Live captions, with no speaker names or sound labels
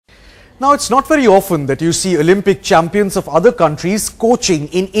Now, it's not very often that you see Olympic champions of other countries coaching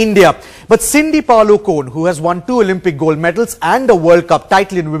in India. But Cindy Parlow, who has won 2 Olympic gold medals and a World Cup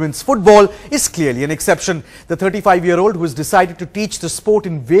title in women's football, is clearly an exception. The 35-year-old who has decided to teach the sport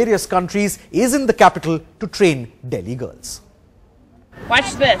in various countries is in the capital to train Delhi girls.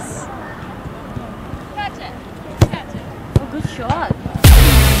 Watch this. Catch it. Catch it. Oh, good shot.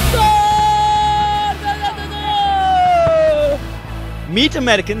 Meet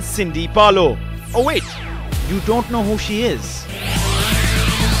American Cindy Parlow. Oh wait, you don't know who she is.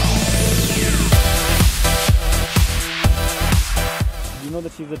 You know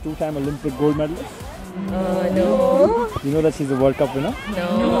that she's a 2-time Olympic gold medalist? No. You know that she's a World Cup winner?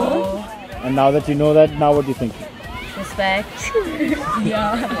 No. And now that you know that, now what do you think? Respect.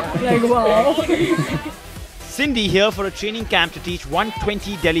 Yeah. Like, wow. Cindy, here for a training camp to teach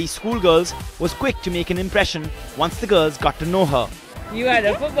 120 Delhi schoolgirls, was quick to make an impression once the girls got to know her. You are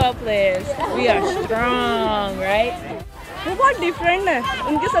the football players. We are strong, right? वो बहुत different है,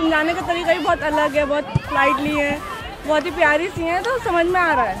 उनके समझाने का तरीका ही बहुत अलग है, बहुत लाइटली है, बहुत ही प्यारी सी हैं, तो समझ में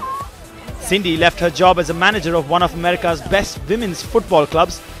आ रहा है. Cindy left her job as a manager of one of America's best women's football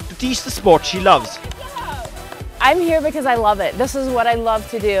clubs to teach the sport she loves. I'm here because I love it. This is what I love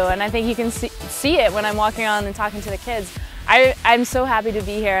to do, and I think you can see it when I'm walking around and talking to the kids. I'm so happy to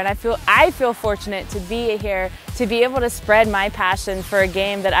be here, and I feel fortunate to be here, to be able to spread my passion for a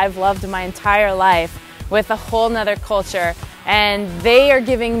game that I've loved my entire life with a whole nother culture. And they are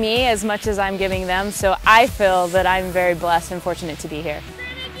giving me as much as I'm giving them, so I feel that I'm very blessed and fortunate to be here.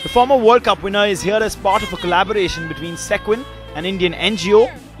 The former World Cup winner is here as part of a collaboration between Sequin, an Indian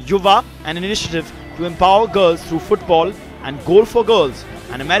NGO, Yuva, and an initiative to empower girls through football, and Goal for Girls,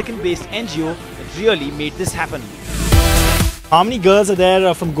 an American-based NGO that really made this happen. How many girls are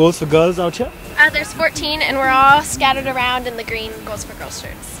there from Goals for Girls out here? There's 14 and we're all scattered around in the green Goals for Girls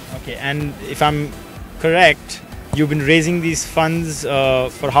shirts. Okay, and if I'm correct, you've been raising these funds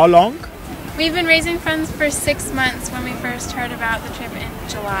for how long? We've been raising funds for 6 months when we first heard about the trip in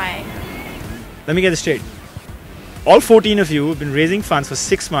July. Let me get this straight. All 14 of you have been raising funds for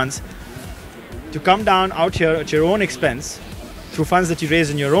 6 months to come down out here at your own expense through funds that you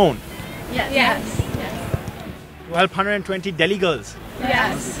raised on your own. Yes. Yes. To help 120 Delhi girls.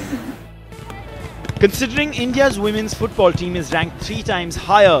 Yes. Considering India's women's football team is ranked 3 times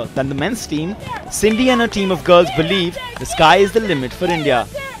higher than the men's team, Cindy and her team of girls believe the sky is the limit for India.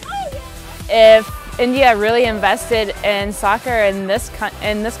 If India really invested in soccer in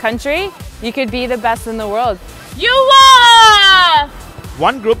this country, you could be the best in the world. Yuva!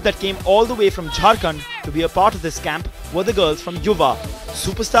 One group that came all the way from Jharkhand to be a part of this camp were the girls from Yuva.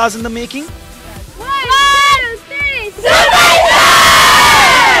 Superstars in the making?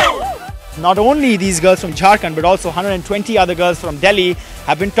 Not only these girls from Jharkhand, but also 120 other girls from Delhi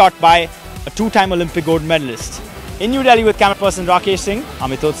have been taught by a 2-time Olympic gold medalist. In New Delhi with camera person Rakesh Singh,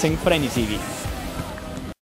 I'm Singh for NDTV.